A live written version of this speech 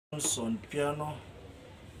on piano.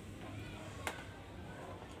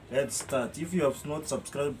 Let's start. If you have not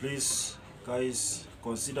subscribed, please guys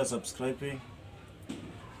consider subscribing.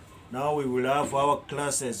 Now we will have our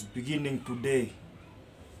classes beginning today.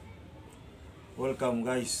 Welcome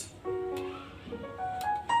guys.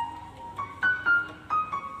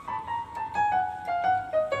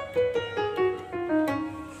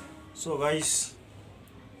 So guys,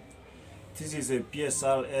 this is a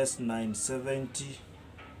PSR S970.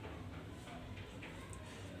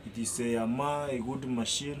 It is a Yamaha, a good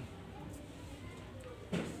machine,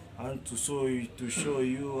 and to show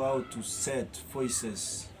you how to set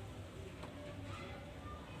voices.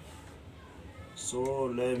 So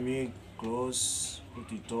let me close,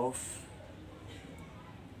 put it off.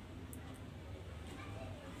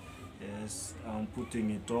 Yes, I'm putting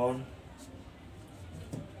it on.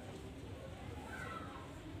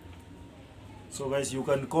 So guys, you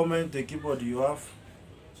can comment the keyboard you have.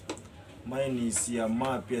 Mine is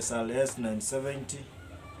Yamaha PSR S970.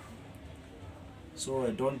 So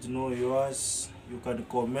I don't know yours. You can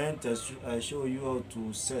comment as I show you how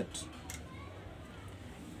to set.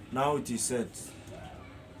 Now it is set.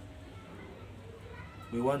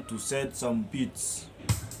 We want to set some beats.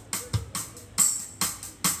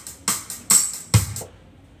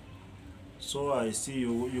 So I see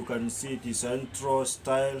you can see it is intro,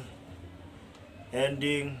 style,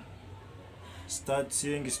 ending, start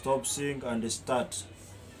sing, stop sing, and start.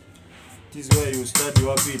 This is where you start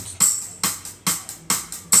your beat.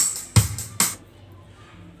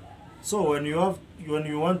 So when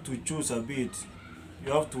you want to choose a beat,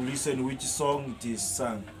 you have to listen which song it is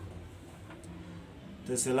sung.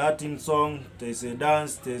 There's a Latin song, there's a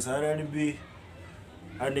dance, there's R&B,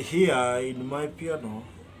 and here in my piano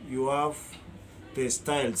you have the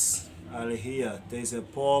styles are here. There's a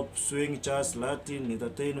pop, swing, jazz, Latin,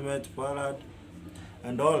 entertainment, ballad,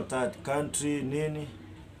 and all that, country, nini.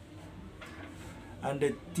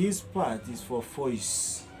 And this part is for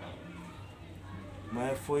voice.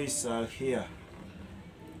 My voice are here.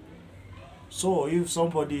 So if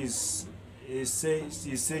somebody is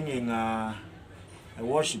singing a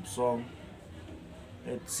worship song,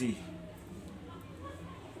 let's see.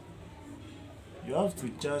 You have to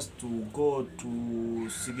just to go to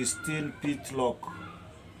 16-bit lock.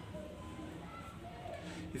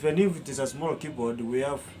 Even if it is a small keyboard, we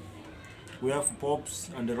have pops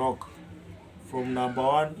and rock. From number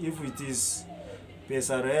 1, if it is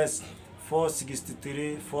PSR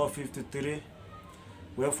 463, 453,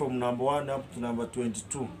 we have from number 1 up to number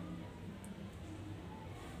 22.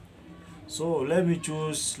 So let me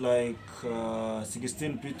choose like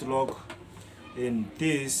 16-bit lock. In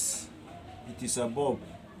this, it is a bob.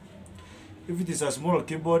 If it is a small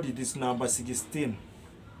keyboard, it is number 16.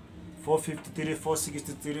 453,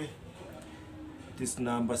 463, it is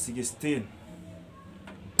number 16.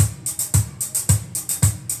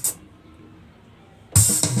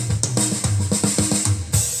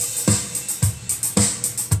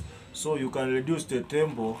 So you can reduce the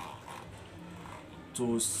tempo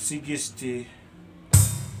to 60.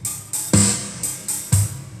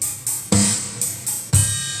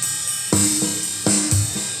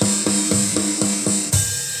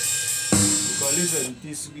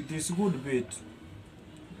 Listen, this good beat.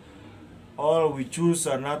 Or we choose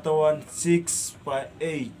another one,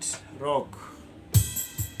 6/8 rock.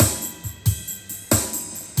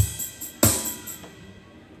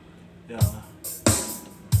 Yeah.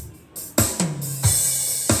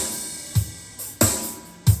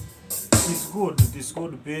 This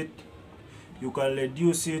good beat. You can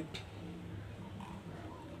reduce it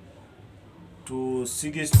to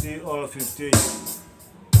 60 or 58.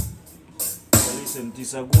 Listen, this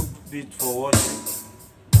is a good beat for worship.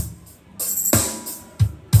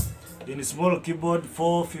 In a small keyboard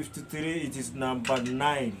 453, it is number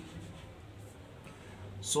 9.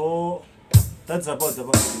 So that's about the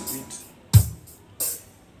beat.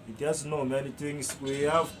 It has no many things. We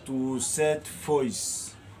have to set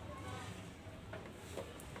voice.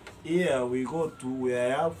 Here we go to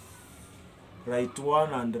where I have right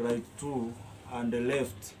 1 and right 2 and the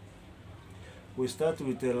left. We start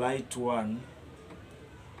with the right 1.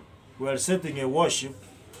 We are setting a worship.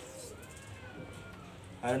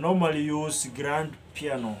 I normally use grand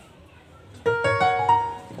piano.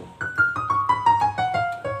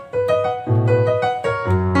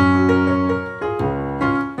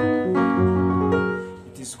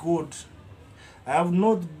 It is good. I have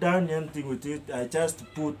not done anything with it. I just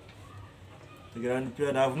put the grand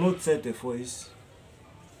piano. I have not set a voice.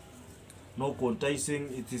 No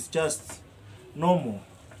quantizing. It is just normal.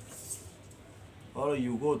 Or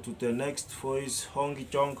you go to the next voice, honky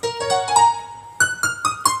chonk.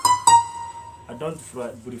 I don't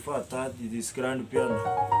prefer that. It is grand piano.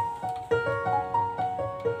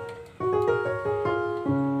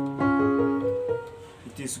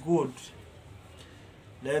 It is good.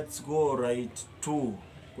 Let's go right 2.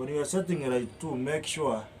 When you are setting right 2, make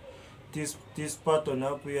sure this pattern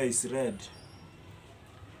up here is red.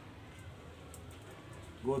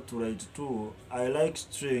 Go to right 2. I like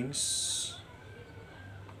strings.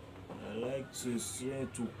 I like to string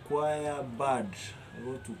to choir bird. I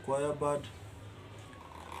go to choir bird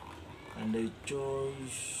and I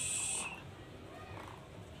choose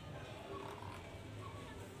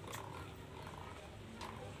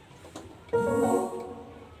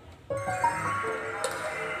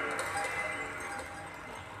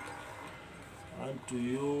and to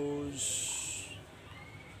use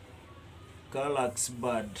Galaxy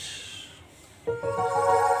bird.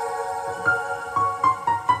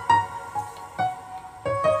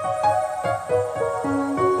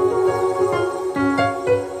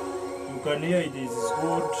 Here it is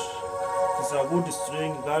good. It is a good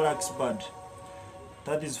string, Galaxy bird.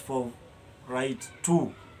 That is for right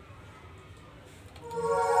 2.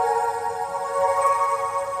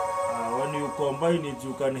 When you combine it,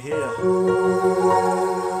 you can hear.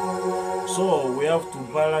 So we have to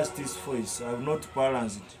balance this voice. I have not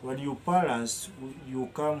balanced it. When you balance, you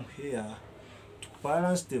come here to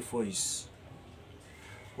balance the voice.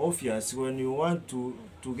 Obviously, when you want to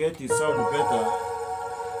get it sound better,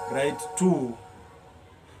 right 2,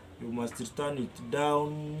 you must turn it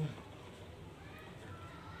down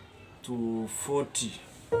to 40.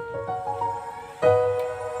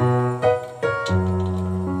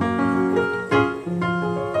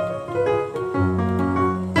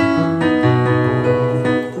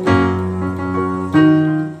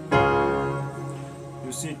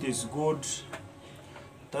 You see it is good.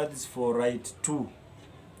 That is for right 2.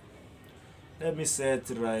 Let me set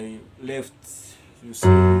right left. You see,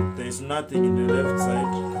 there is nothing in the left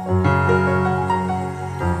side.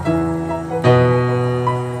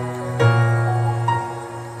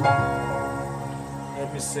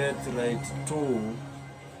 Let me set right 2.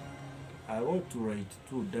 I want to right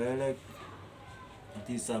 2 direct. It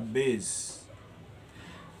is a bass.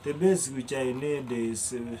 The bass which I need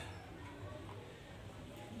is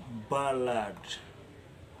ballad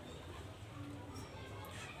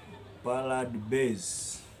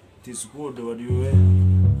bass. It is good when you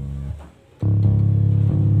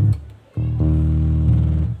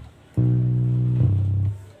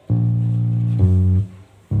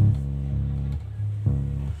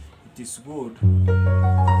it is good.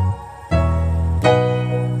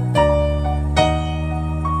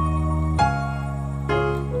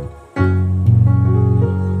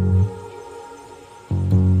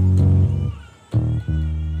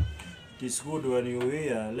 It is good when you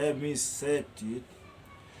hear. Let me set it.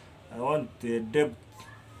 I want the depth.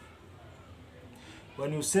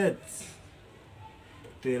 When you set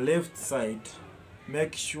the left side,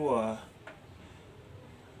 make sure,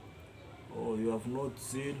 oh, you have not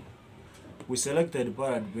seen, we selected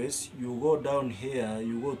ballad bass. You go down here,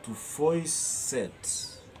 you go to voice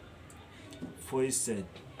set. Voice set.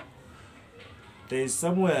 There is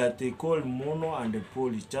somewhere they call mono and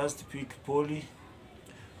poly. Just pick poly.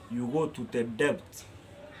 You go to the depth.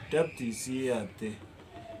 Depth is here. The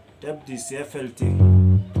depth is FLT.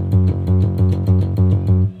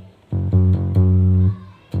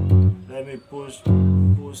 Let me post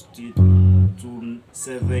it to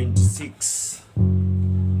 76.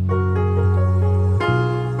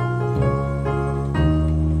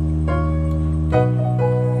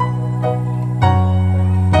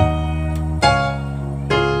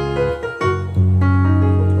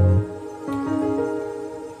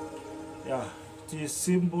 Yeah, it is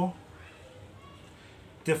simple.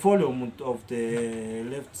 The volume of the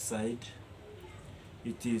left side,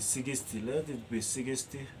 it is 60. Let it be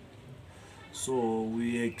 60. So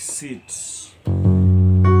we exit.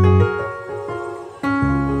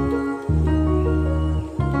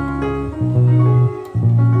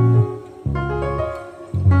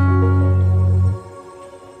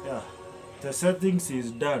 Yeah, the settings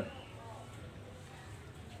is done.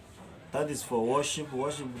 That is for worship.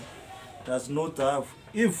 Worship does not have,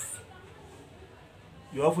 if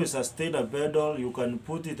you have a sustainer pedal, you can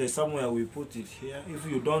put it somewhere. We put it here. If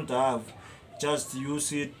you don't have, just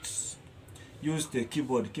use it. Use the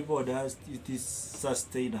keyboard. Keyboard has, it is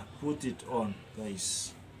sustainer. Put it on,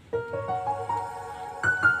 guys.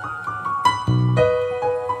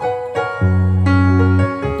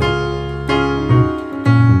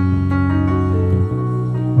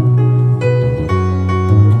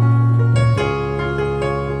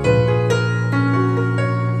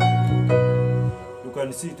 You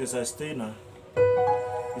can see the sustainer.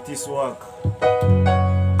 It is work.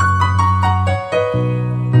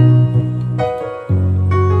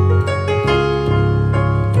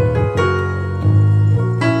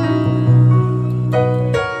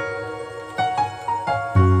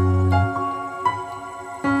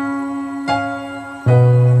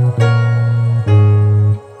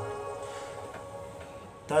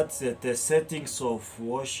 That's the settings of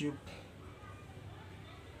worship,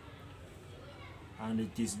 and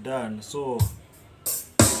it is done. So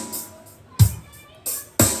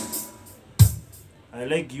I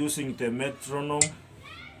like using the metronome.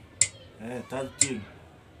 That thing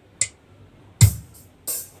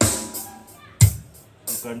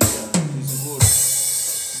you can hear is good.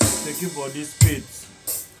 The keyboard is speeds.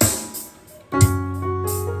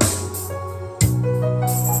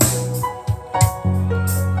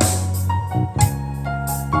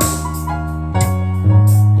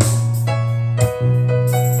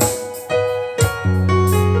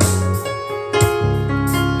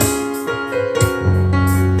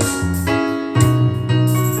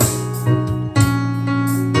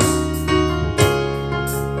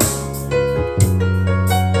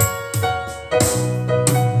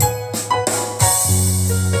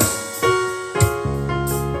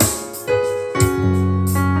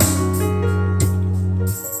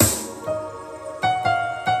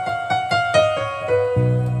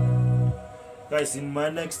 Guys, in my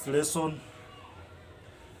next lesson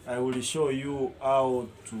I will show you how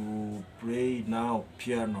to play now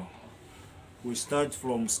piano. We start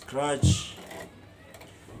from scratch.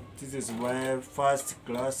 This is my first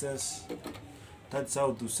classes. That's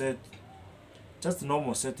how to set just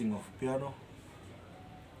normal setting of piano.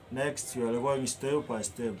 Next you are going step by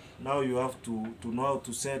step. Now you have to know how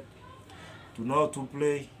to set, to know how to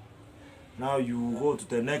play. Now you go to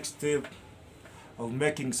the next step of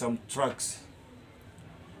making some tracks.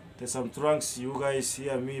 There's some tracks you guys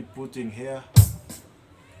hear me putting here,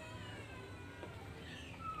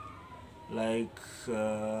 like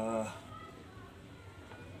let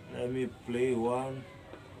me play one.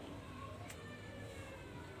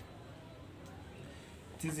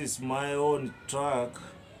 This is my own track.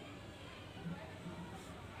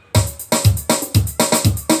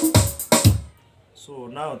 So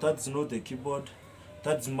now that's not the keyboard,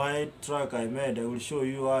 that's my track I made. I will show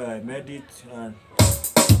you how I made it and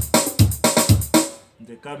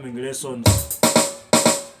the coming lessons.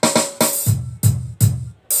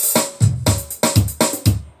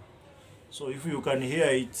 So if you can hear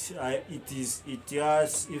it, it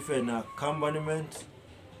has even accompaniment.